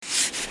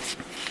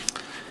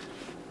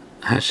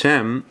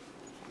Hashem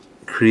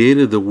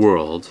created the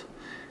world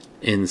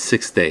in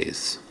 6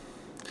 days.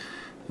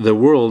 The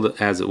world,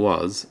 as it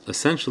was,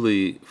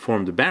 essentially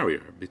formed a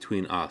barrier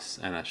between us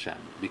and Hashem,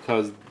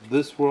 because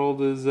this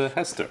world is a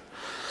Hester.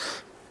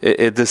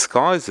 It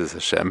disguises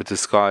Hashem. It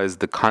disguises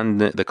the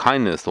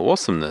kindness, the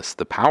awesomeness,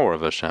 the power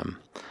of Hashem.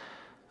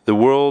 The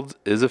world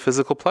is a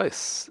physical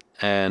place,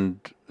 and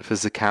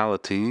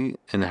physicality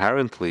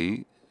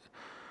inherently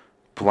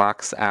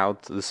blocks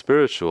out the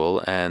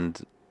spiritual,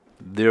 and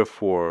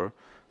therefore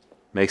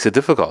makes it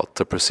difficult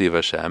to perceive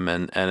Hashem.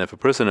 And if a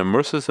person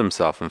immerses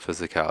himself in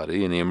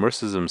physicality and he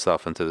immerses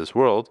himself into this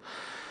world,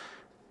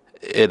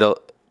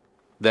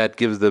 that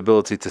gives the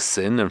ability to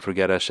sin and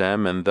forget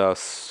Hashem, and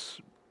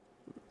thus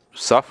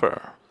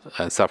suffer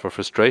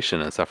frustration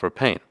and suffer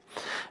pain.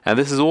 And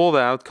this is all the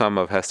outcome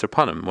of Hester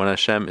Panim, when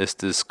Hashem is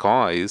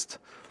disguised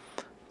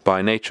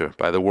by nature,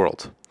 by the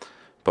world.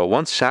 But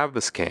once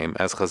Shabbos came,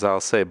 as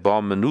Chazal say,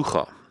 Ba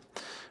Menucha,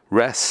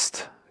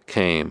 rest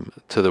came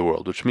to the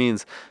world, which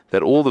means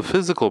that all the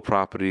physical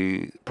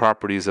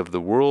properties of the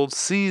world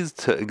cease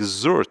to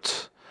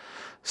exert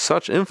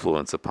such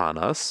influence upon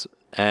us,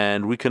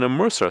 and we can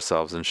immerse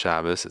ourselves in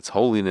Shabbos, its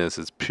holiness,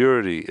 its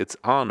purity, its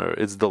honor,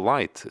 its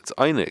delight, its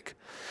einik.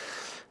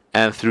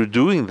 And through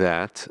doing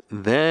that,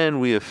 then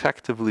we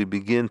effectively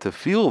begin to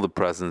feel the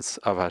presence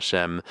of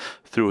Hashem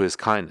through His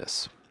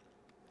kindness.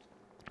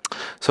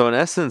 So in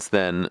essence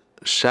then,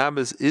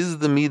 Shabbos is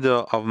the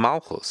midah of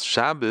Malchus.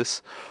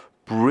 Shabbos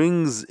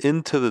brings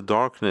into the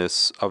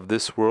darkness of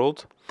this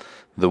world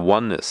the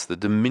oneness, the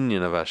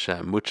dominion of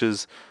Hashem, which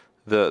is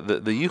the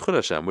Yichud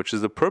Hashem, which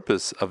is the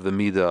purpose of the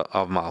midah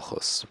of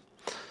Malchus.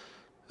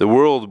 The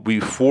world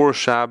before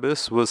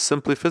Shabbos was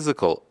simply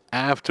physical.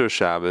 After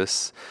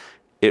Shabbos,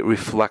 it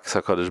reflects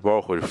HaKadosh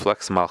Baruch Hu, it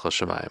reflects Malchus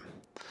Shemayim.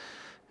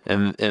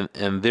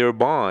 And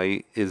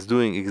thereby is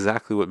doing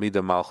exactly what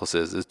Midah Malchus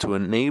is to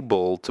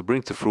enable, to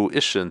bring to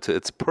fruition, to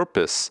its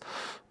purpose,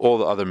 all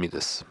the other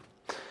Midas.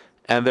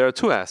 And there are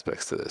two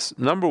aspects to this.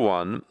 Number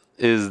one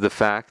is the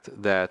fact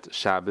that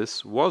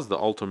Shabbos was the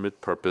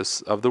ultimate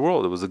purpose of the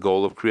world. It was the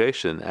goal of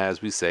creation.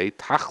 As we say,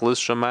 Tachlis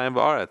Shamayim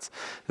V'aretz.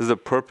 This is the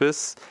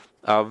purpose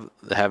of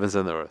the heavens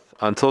and the earth.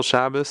 Until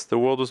Shabbos, the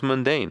world was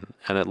mundane,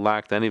 and it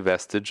lacked any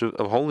vestige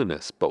of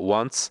holiness. But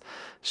once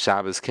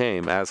Shabbos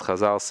came, as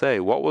Chazal say,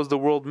 what was the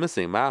world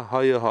missing? Ma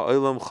haya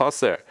ha'olam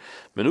chaser.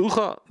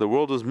 Menucha, the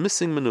world was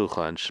missing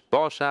Menucha, and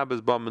Ba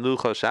Shabbos, Ba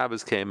Menucha,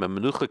 Shabbos came, and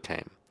Menucha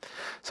came.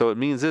 So it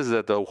means is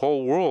that the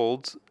whole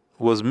world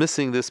was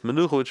missing this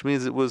Menucha, which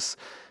means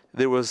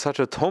there was such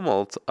a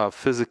tumult of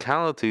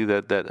physicality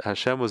that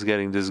Hashem was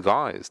getting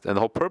disguised, and the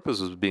whole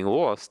purpose was being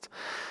lost.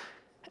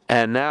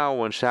 And now,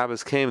 when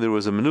Shabbos came, there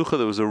was a menucha,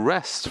 there was a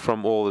rest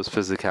from all this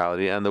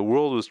physicality, and the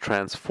world was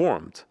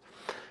transformed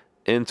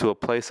into a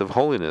place of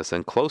holiness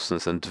and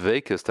closeness and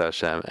dveikus to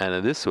Hashem. And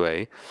in this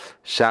way,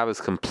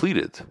 Shabbos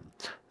completed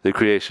the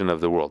creation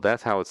of the world.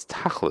 That's how it's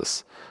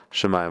tachlis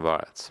Shemayim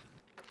V'aretz.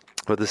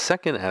 But the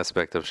second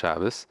aspect of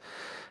Shabbos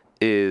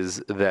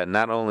is that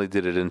not only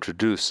did it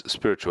introduce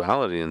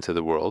spirituality into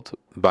the world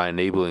by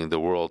enabling the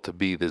world to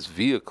be this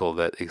vehicle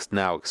that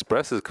now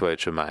expresses Kvod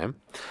Shemayim,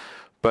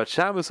 but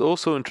Shabbos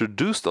also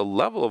introduced a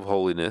level of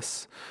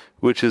holiness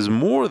which is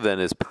more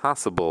than is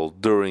possible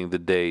during the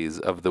days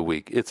of the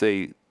week. It's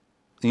a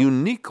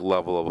unique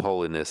level of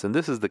holiness, and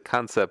this is the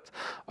concept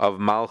of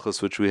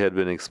Malchus, which we had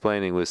been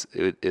explaining,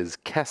 is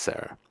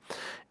Keser.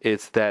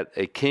 It's that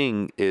a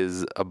king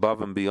is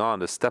above and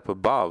beyond, a step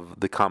above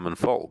the common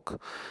folk.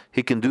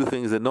 He can do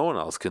things that no one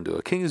else can do.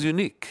 A king is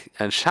unique,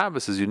 and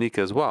Shabbos is unique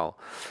as well.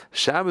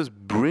 Shabbos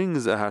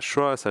brings a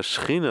Hashras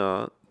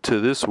HaShechina to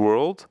this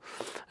world,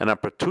 an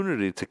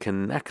opportunity to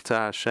connect to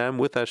Hashem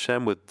with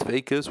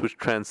dveikus, which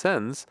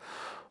transcends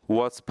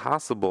what's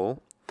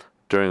possible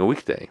during a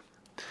weekday.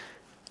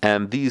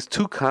 And these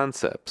two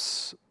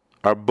concepts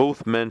are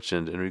both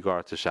mentioned in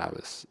regard to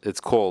Shabbos.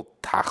 It's called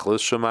Tachlis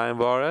Shemayim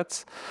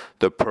V'aretz,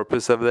 the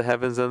purpose of the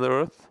heavens and the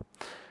earth.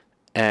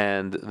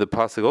 And the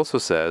pasuk also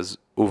says,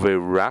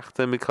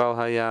 Uveirachtem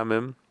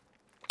mikal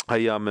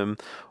hayamim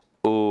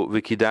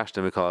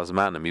u'vikidashtem mikal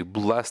azmanim. You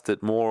blessed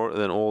it more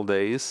than all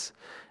days,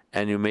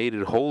 and you made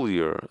it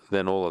holier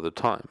than all other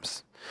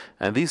times.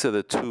 And these are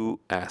the two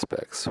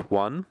aspects.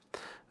 One,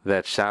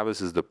 that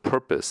Shabbos is the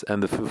purpose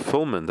and the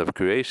fulfillment of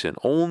creation.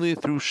 Only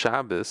through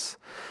Shabbos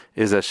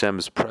is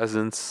Hashem's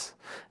presence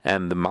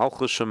and the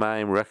Malchus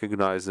Shemayim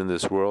recognized in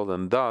this world,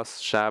 and thus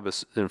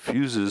Shabbos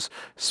infuses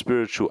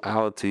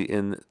spirituality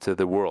into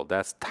the world.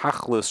 That's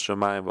Tachlis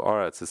Shemayim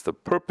V'aretz. It's the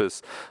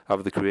purpose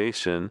of the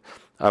creation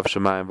of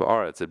Shemayim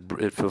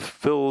V'aretz. It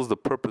fulfills the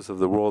purpose of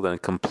the world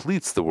and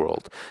completes the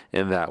world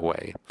in that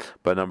way.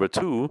 But number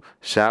two,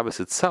 Shabbos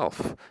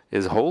itself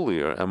is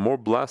holier and more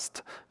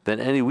blessed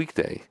than any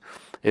weekday.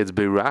 It's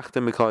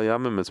Beirachtem Mikal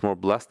Yamim, it's more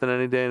blessed than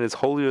any day, and it's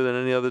holier than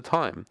any other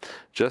time.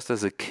 Just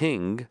as a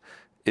king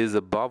is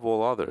above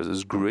all others,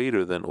 is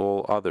greater than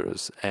all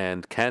others,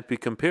 and can't be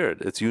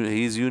compared.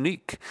 He's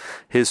unique.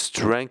 His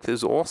strength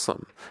is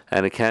awesome,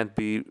 and it can't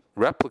be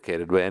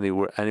replicated by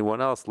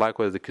anyone else.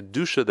 Likewise, the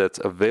kedusha that's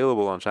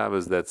available on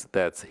Shabbos,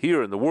 that's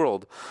here in the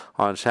world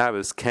on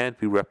Shabbos, can't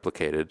be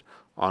replicated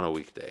on a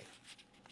weekday.